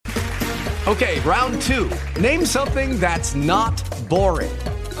Okay, round two. Name something that's not boring.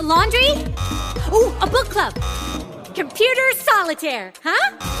 A laundry? Ooh, a book club. Computer solitaire,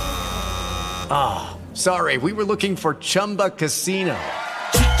 huh? Ah, sorry, we were looking for Chumba Casino.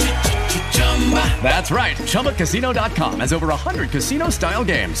 That's right. ChumbaCasino.com has over 100 casino-style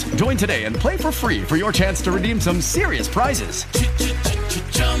games. Join today and play for free for your chance to redeem some serious prizes.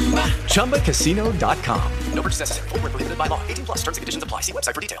 ChumbaCasino.com. No purchase necessary. Void where prohibited by law. 18 plus. Terms and conditions apply. See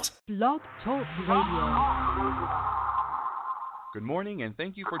website for details. Blog Talk Radio. Good morning, and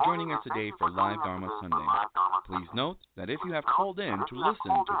thank you for joining us today for Live Dharma Sunday. Please note that if you have called in to listen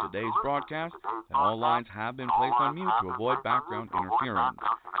to today's broadcast, that all lines have been placed on mute to avoid background interference.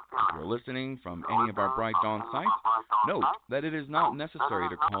 If you're listening from any of our Bright Dawn sites, note that it is not necessary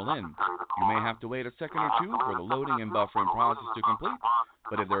to call in. You may have to wait a second or two for the loading and buffering process to complete,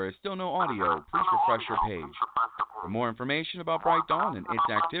 but if there is still no audio, please refresh your page. For more information about Bright Dawn and its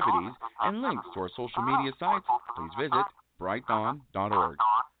activities and links to our social media sites, please visit brightdawn.org.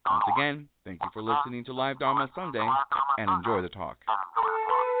 Once again, thank you for listening to Live Dharma Sunday, and enjoy the talk.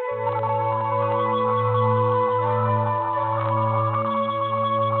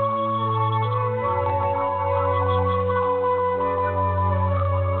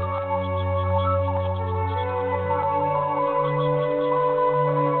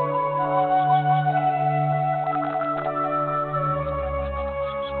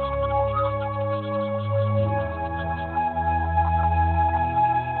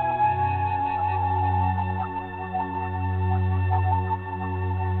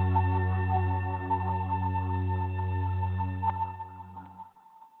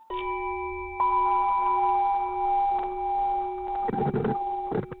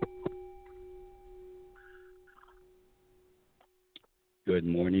 Good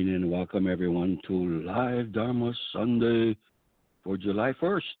morning and welcome everyone to Live Dharma Sunday for July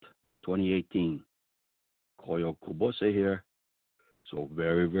 1st, 2018. Koyo Kubose here. So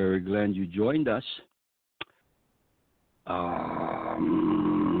very, very glad you joined us.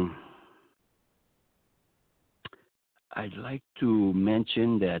 I'd like to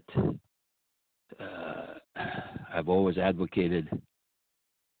mention that I've always advocated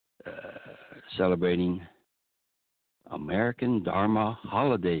celebrating American Dharma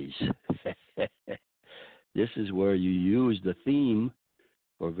holidays. This is where you use the theme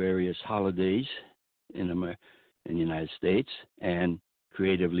for various holidays in the United States and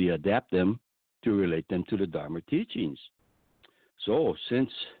creatively adapt them to relate them to the Dharma teachings. So since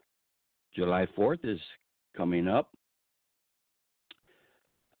July 4th is coming up,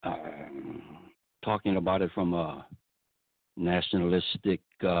 talking about it from a nationalistic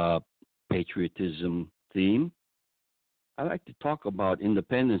patriotism theme, I like to talk about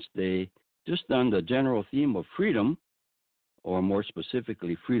Independence Day just on the general theme of freedom, or more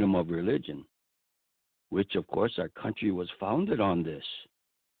specifically, freedom of religion, which, of course, our country was founded on this.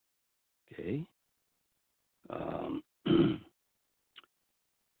 Okay?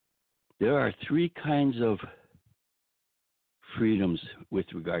 There are three kinds of freedoms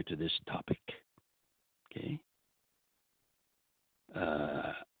with regard to this topic. Okay?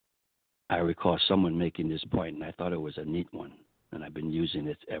 I recall someone making this point, and I thought it was a neat one, and I've been using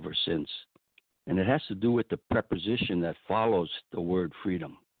it ever since. And it has to do with the preposition that follows the word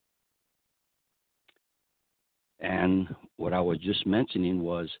freedom. And what I was just mentioning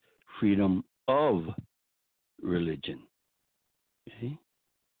was freedom of religion. Okay?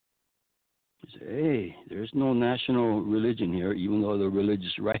 You say, hey, there's no national religion here, even though the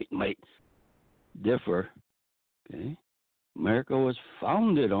religious right might differ. Okay? America was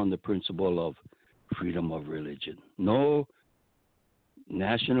founded on the principle of freedom of religion. No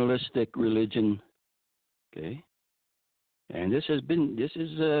nationalistic religion, okay? And this has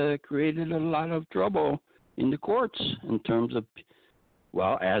created a lot of trouble in the courts in terms of,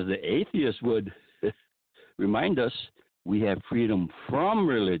 well, as the atheists would remind us, we have freedom from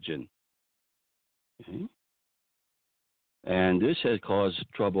religion. Okay? And this has caused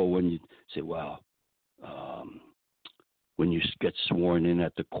trouble when you say, well, when you get sworn in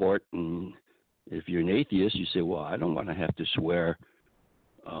at the court, and if you're an atheist, you say, well, I don't want to have to swear,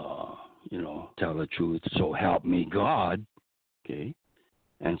 tell the truth, so help me God, okay?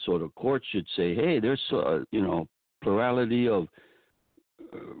 And so the court should say, hey, there's, plurality of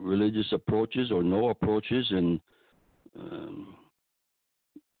religious approaches or no approaches, and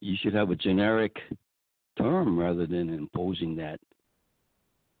you should have a generic term rather than imposing that.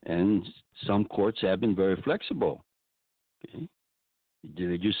 And some courts have been very flexible. Okay?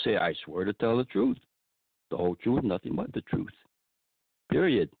 They just say, I swear to tell the truth, the whole truth, nothing but the truth.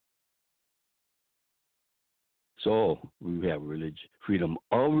 Period. So we have freedom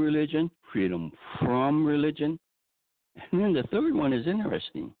of religion, freedom from religion. And then the third one is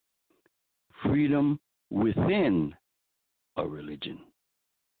interesting. Freedom within a religion.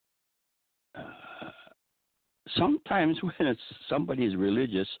 Sometimes when somebody is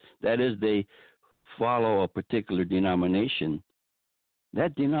religious, that is, they follow a particular denomination,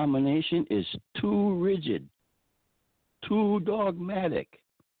 that denomination is too rigid, too dogmatic.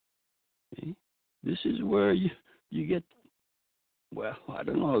 Okay? This is where you get, well, I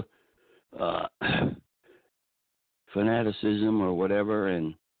don't know, fanaticism or whatever,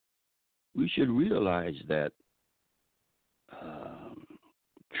 and we should realize that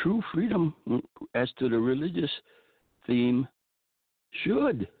true freedom as to the religious theme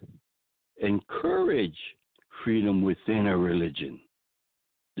should encourage freedom within a religion.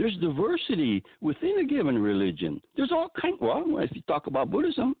 There's diversity within a given religion. There's all kind. Well, if you talk about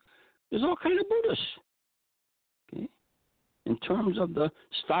Buddhism, there's all kind of Buddhists. Okay, in terms of the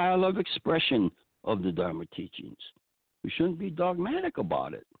style of expression of the Dharma teachings, we shouldn't be dogmatic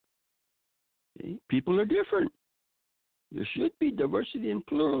about it. Okay? People are different. There should be diversity and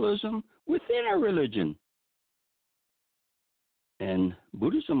pluralism within a religion. And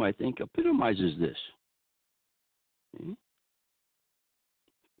Buddhism, I think, epitomizes this. Okay?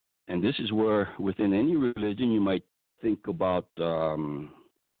 And this is where, within any religion, you might think about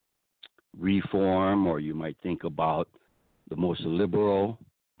reform, or you might think about the most liberal,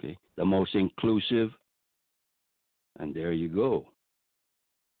 okay, the most inclusive, and there you go.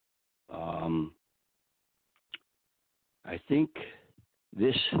 I think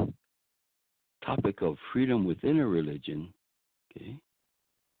this topic of freedom within a religion, okay,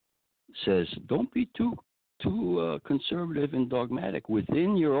 says don't be too conservative and dogmatic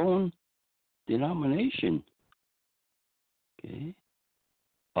within your own denomination. Okay,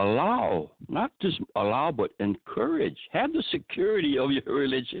 allow, not just allow, but encourage. Have the security of your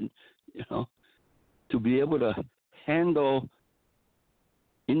religion, to be able to handle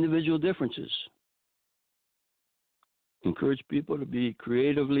individual differences. Encourage people to be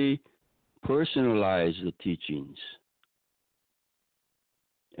creatively personalize the teachings.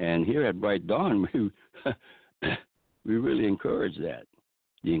 And here at Bright Dawn, we really encourage that.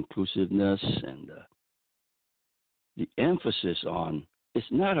 The inclusiveness and the emphasis on, it's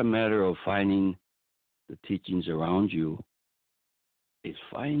not a matter of finding the teachings around you. It's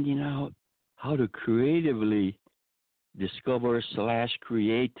finding out how to creatively discover /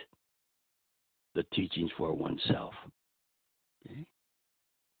 create the teachings for oneself. Okay?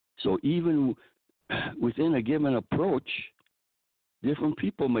 So even within a given approach, different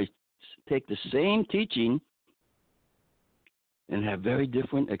people may take the same teaching and have very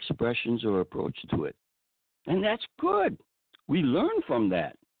different expressions or approach to it. And that's good. We learn from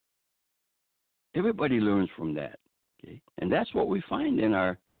that. Everybody learns from that. Okay? And that's what we find in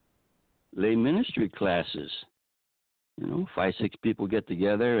our lay ministry classes. 5, 6 people get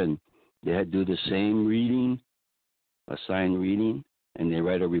together and they do the same reading, assigned reading, and they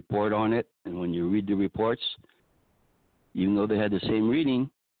write a report on it. And when you read the reports, even though they had the same reading,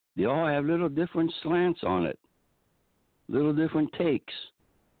 they all have little different slants on it, little different takes.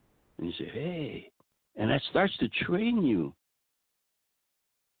 And you say, hey, and that starts to train you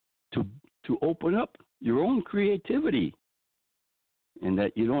to open up your own creativity, and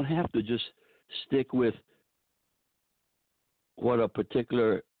that you don't have to just stick with what a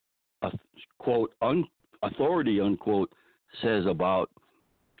particular, quote, authority, unquote, says about,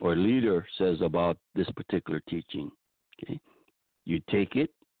 or leader says about this particular teaching. Okay, you take it.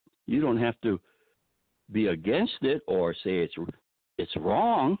 You don't have to be against it or say it's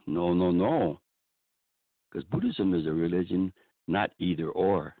wrong. No. Because Buddhism is a religion, not either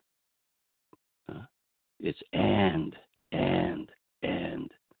or. It's and.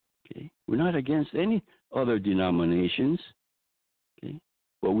 Okay, we're not against any other denominations. Okay,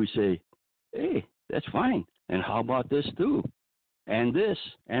 but we say, hey, that's fine. And how about this too? And this,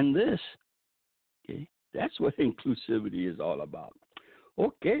 and this. Okay, that's what inclusivity is all about.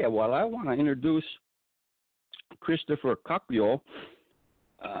 Okay, well, I want to introduce Christopher Kakuyo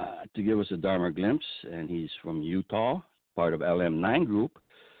to give us a Dharma glimpse, and he's from Utah, part of LM9 group.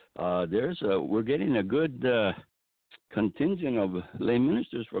 We're getting a good contingent of lay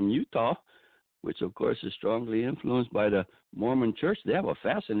ministers from Utah, which of course is strongly influenced by the Mormon Church. They have a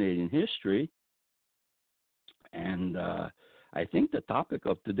fascinating history, and I think the topic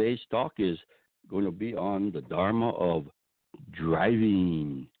of today's talk is going to be on the Dharma of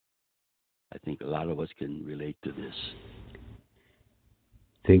driving. I think a lot of us can relate to this.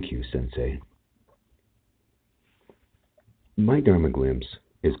 Thank you, Sensei. My Dharma glimpse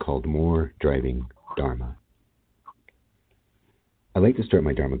is called More Driving Dharma. I like to start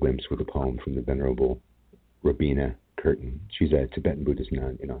my Dharma glimpse with a poem from the Venerable Robina Curtin. She's a Tibetan Buddhist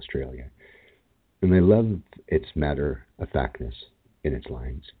nun in Australia. And I love its matter-of-factness in its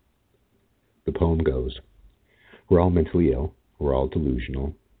lines. The poem goes, "We're all mentally ill, we're all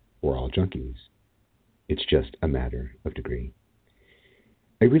delusional, we're all junkies. It's just a matter of degree."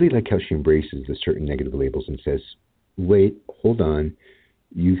 I really like how she embraces the certain negative labels and says, wait, hold on,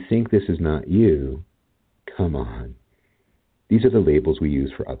 you think this is not you? Come on. These are the labels we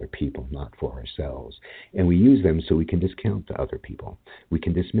use for other people, not for ourselves. And we use them so we can discount the other people. We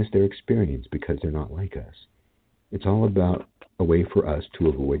can dismiss their experience because they're not like us. It's all about a way for us to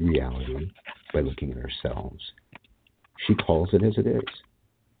avoid reality by looking at ourselves. She calls it as it is.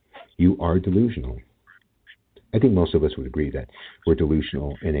 You are delusional. I think most of us would agree that we're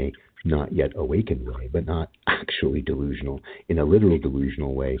delusional in a not yet awakened way, but not actually delusional in a literal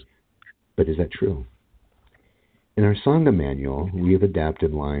delusional way. But is that true? In our Sangha manual, we have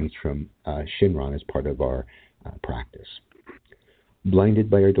adapted lines from Shinran as part of our practice. Blinded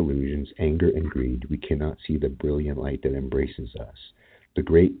by our delusions, anger, and greed, we cannot see the brilliant light that embraces us. The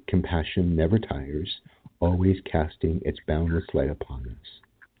great compassion never tires, always casting its boundless light upon us,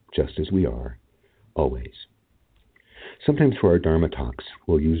 just as we are, always. Sometimes for our Dharma talks,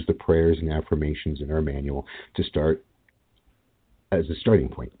 we'll use the prayers and affirmations in our manual to start as a starting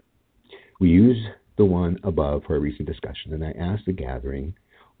point. We use the one above for a recent discussion, and I asked the gathering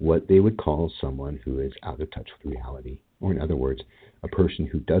what they would call someone who is out of touch with reality, or in other words, a person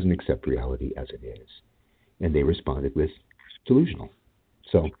who doesn't accept reality as it is. And they responded with delusional.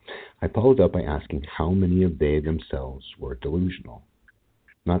 So I followed up by asking how many of they themselves were delusional,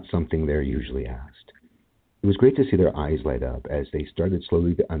 not something they're usually asked. It was great to see their eyes light up as they started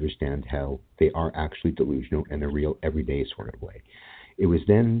slowly to understand how they are actually delusional in a real everyday sort of way. It was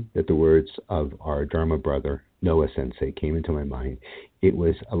then that the words of our Dharma brother, Noah Sensei, came into my mind. It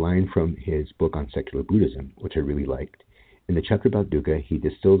was a line from his book on secular Buddhism, which I really liked. In the chapter about dukkha, he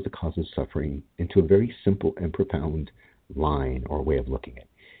distills the cause of suffering into a very simple and profound line or way of looking at it.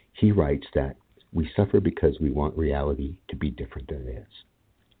 He writes that we suffer because we want reality to be different than it is.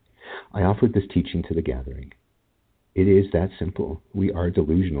 I offered this teaching to the gathering. It is that simple. We are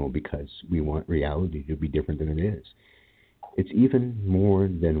delusional because we want reality to be different than it is. It's even more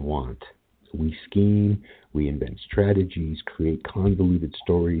than want. We scheme, we invent strategies, create convoluted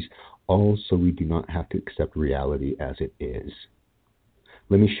stories, all so we do not have to accept reality as it is.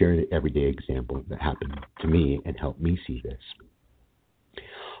 Let me share an everyday example that happened to me and helped me see this.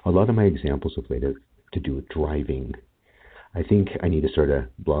 A lot of my examples of late have to do with driving. I think I need to start a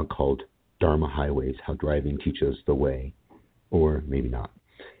blog called Dharma Highways, How Driving Teaches the Way, or maybe not.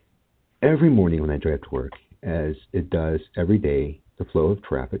 Every morning when I drive to work, as it does every day, the flow of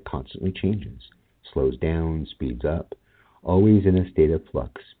traffic constantly changes, slows down, speeds up, always in a state of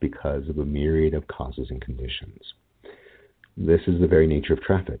flux because of a myriad of causes and conditions. This is the very nature of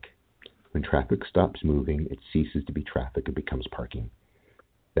traffic. When traffic stops moving, it ceases to be traffic and becomes parking.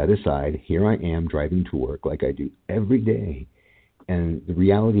 That aside, here I am driving to work like I do every day, and the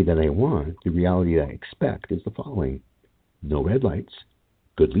reality that I want, the reality that I expect is the following: no red lights,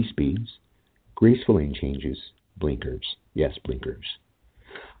 goodly speeds, graceful lane changes, blinkers. Yes, blinkers.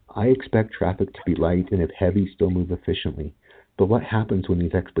 I expect traffic to be light and if heavy, still move efficiently. But what happens when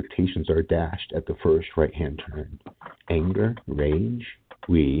these expectations are dashed at the first right-hand turn? Anger, rage,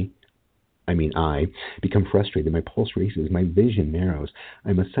 I become frustrated. My pulse races, my vision narrows.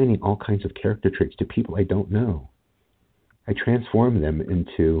 I'm assigning all kinds of character traits to people I don't know. I transform them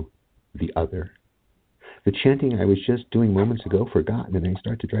into the other. The chanting I was just doing moments ago forgotten, and I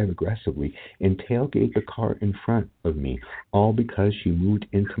start to drive aggressively and tailgate the car in front of me, all because she moved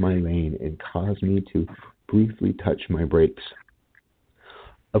into my lane and caused me to briefly touch my brakes.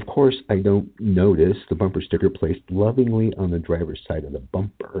 Of course, I don't notice the bumper sticker placed lovingly on the driver's side of the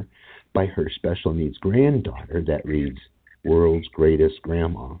bumper by her special needs granddaughter that reads, "World's Greatest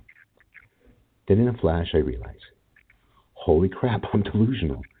Grandma." Then in a flash I realize, holy crap, I'm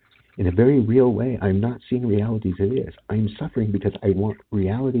delusional. In a very real way, I'm not seeing reality as it is. I'm suffering because I want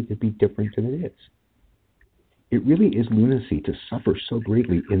reality to be different than it is. It really is lunacy to suffer so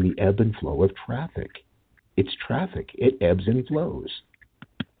greatly in the ebb and flow of traffic. It's traffic. It ebbs and flows.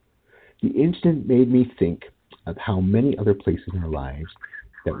 The incident made me think of how many other places in our lives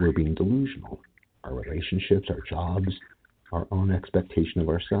that we're being delusional. Our relationships, our jobs, our own expectation of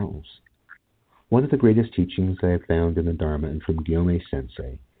ourselves. One of the greatest teachings I have found in the Dharma and from Gyome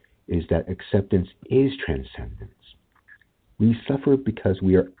Sensei is that acceptance is transcendence. We suffer because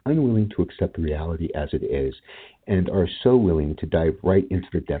we are unwilling to accept reality as it is and are so willing to dive right into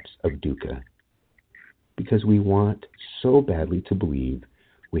the depths of dukkha. because we want so badly to believe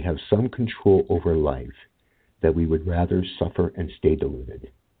we have some control over life that we would rather suffer and stay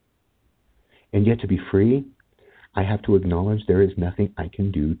deluded. And yet to be free, I have to acknowledge there is nothing I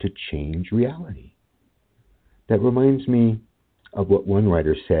can do to change reality. That reminds me of what one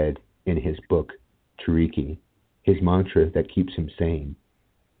writer said in his book, Tariki, his mantra that keeps him sane.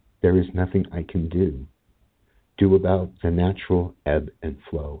 There is nothing I can do about the natural ebb and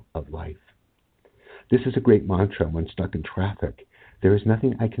flow of life. This is a great mantra when stuck in traffic. There is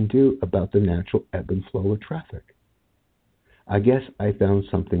nothing I can do about the natural ebb and flow of traffic. I guess I found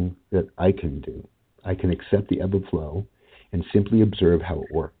something that I can do. I can accept the ebb and flow and simply observe how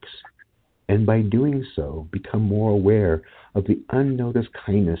it works. And by doing so, become more aware of the unnoticed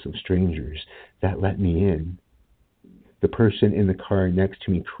kindness of strangers that let me in. The person in the car next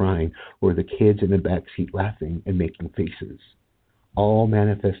to me crying, or the kids in the back seat laughing and making faces. All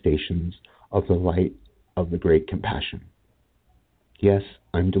manifestations of the light of the great compassion. Yes,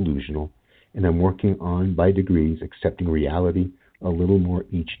 I'm delusional, and I'm working on, by degrees, accepting reality a little more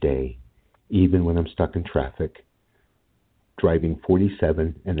each day, even when I'm stuck in traffic, driving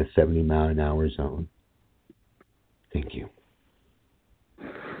 47 in a 70-mile-an-hour zone. Thank you.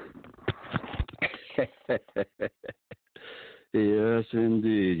 Yes,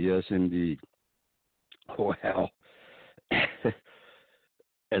 indeed. Yes, indeed. Well,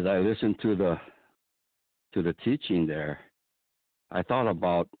 as I listened to the teaching there, I thought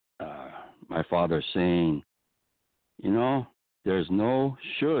about my father saying, there's no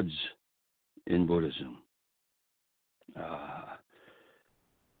shoulds in Buddhism.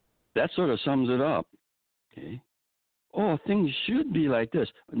 That sort of sums it up. Okay. Oh, things should be like this,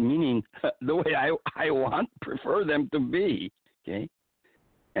 meaning the way I prefer them to be. Okay.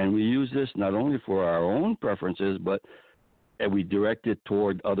 And we use this not only for our own preferences, but we direct it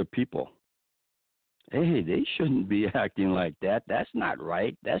toward other people. Hey, they shouldn't be acting like that. That's not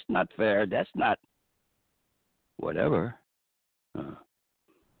right. That's not fair. That's not whatever.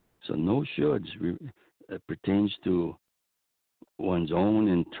 So no shoulds pertains to one's own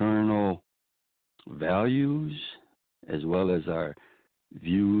internal values as well as our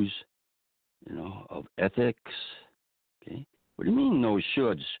views, of ethics. Okay. What do you mean no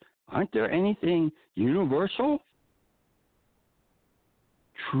shoulds? Aren't there anything universal?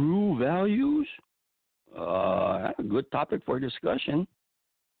 True values? That's a good topic for discussion.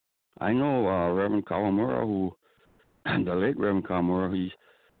 I know Reverend Kawamura, the late Reverend Kawamura, he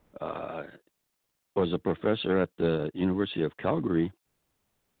was a professor at the University of Calgary.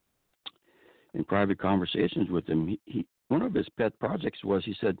 In private conversations with him, he one of his pet projects was,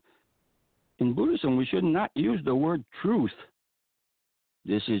 he said, in Buddhism, we should not use the word truth.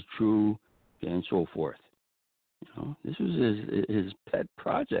 This is true, and so forth. This was his pet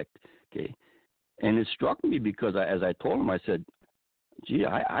project. Okay. And it struck me because as I told him, I said, gee,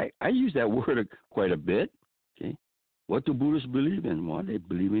 I use that word quite a bit. Okay. What do Buddhists believe in? Well, they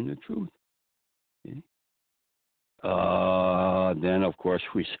believe in the truth. Okay. Then, of course,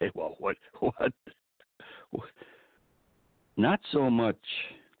 we say, well, what? Not so much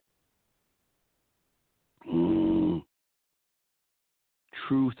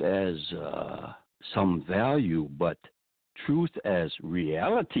truth as some value, but truth as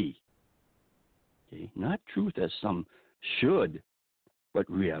reality. Okay? Not truth as some should, but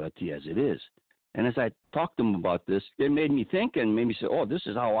reality as it is. And as I talked to him about this, it made me think and made me say, oh, this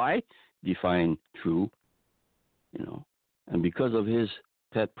is how I define true. And because of his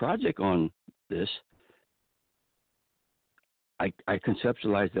pet project on this, I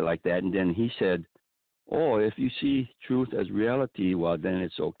conceptualized it like that. And then he said, oh, if you see truth as reality, well, then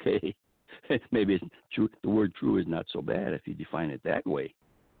it's okay. Maybe it's true. The word true is not so bad if you define it that way.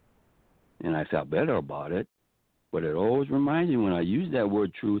 And I felt better about it. But it always reminds me when I use that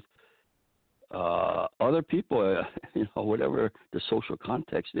word truth, other people, whatever the social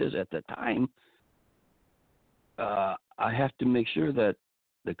context is at the time, I have to make sure that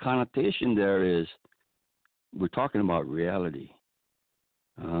the connotation there is we're talking about reality.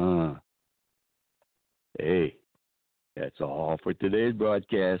 Hey, that's all for today's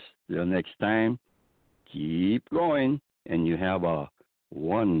broadcast. Till next time, keep going, and you have a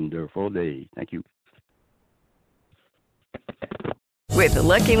wonderful day. Thank you. With the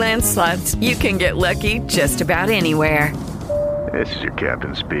Lucky Land Slots, you can get lucky just about anywhere. This is your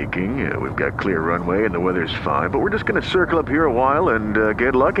captain speaking. We've got clear runway and the weather's fine, but we're just going to circle up here a while and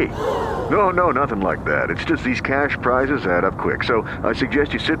get lucky. No, nothing like that. It's just these cash prizes add up quick. So I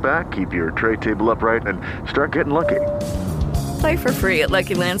suggest you sit back, keep your tray table upright, and start getting lucky. Play for free at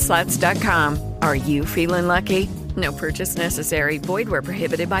LuckyLandSlots.com. Are you feeling lucky? No purchase necessary. Void where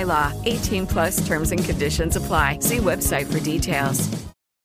prohibited by law. 18+ terms and conditions apply. See website for details.